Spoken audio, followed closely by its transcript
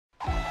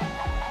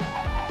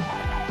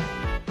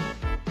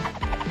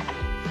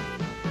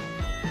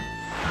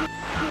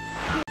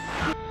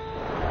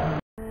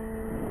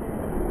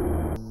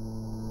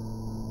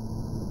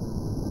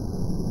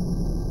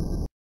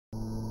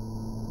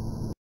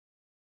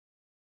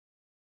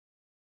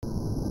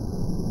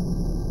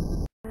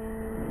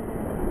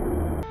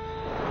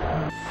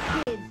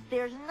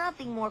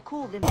nothing more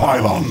cool than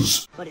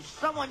pylons. But if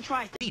someone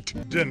tries to Eat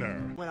dinner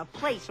in a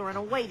place or in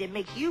a way that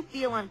makes you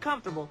feel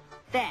uncomfortable,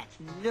 that's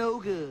no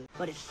good.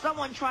 But if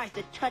someone tries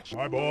to touch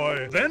my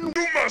boy, then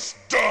you must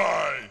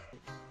die.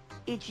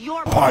 it's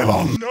your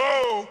Pylon.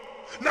 No,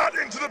 not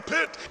into the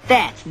pit.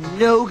 That's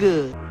no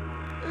good.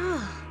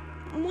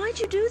 Why'd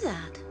you do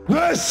that?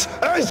 This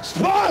is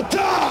Sparta!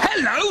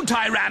 Hello,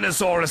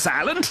 Tyrannosaurus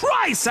Alan.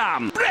 Try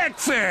some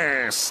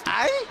breakfast.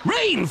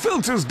 Rain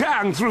filters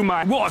down through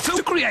my water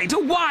to create a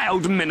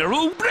wild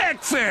mineral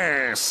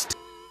breakfast.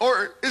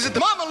 Or is it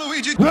the Mama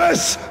Luigi?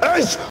 This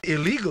is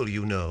Illegal,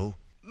 you know.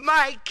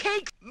 My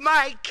cake!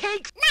 My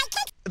cake! My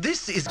cake!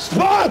 This is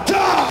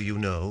Sparta! you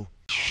know.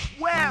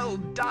 Well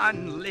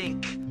done,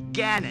 Link.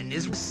 Ganon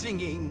is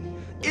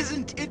singing.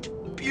 Isn't it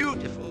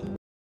beautiful?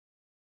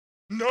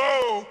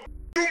 No,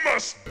 you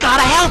must.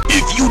 Gotta help!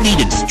 If you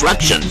need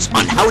instructions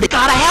on how to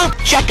gotta help,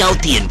 check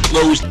out the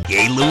enclosed.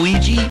 Hey,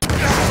 Luigi?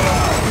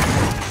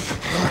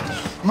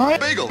 My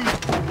Bagel.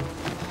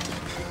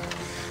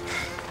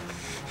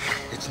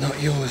 It's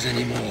not yours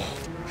anymore.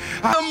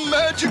 A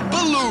magic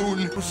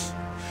balloon.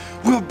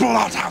 will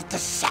blot out the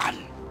sun.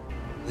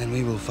 Then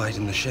we will fight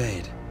in the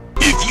shade.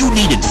 If you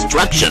need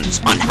instructions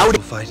on how to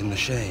We'll fight in the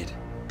shade.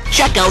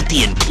 check out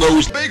the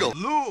enclosed. Bagel.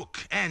 Look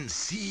and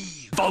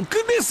see.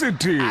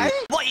 Volcanicity.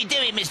 What are you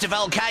doing, Mr.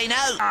 Volcano?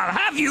 I'll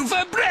have you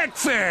for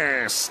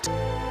breakfast.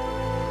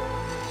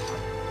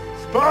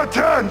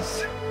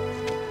 Spartans!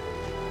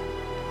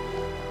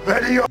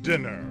 Ready your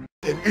dinner.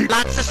 And eat.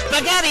 Lots of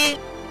spaghetti.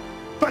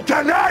 But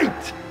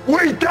tonight,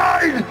 we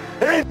dine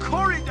in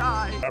Cory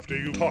died. after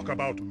you talk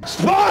about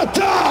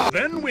Sparta!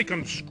 Then we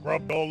can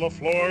scrub all the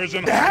floors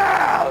in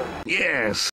hell! Yes.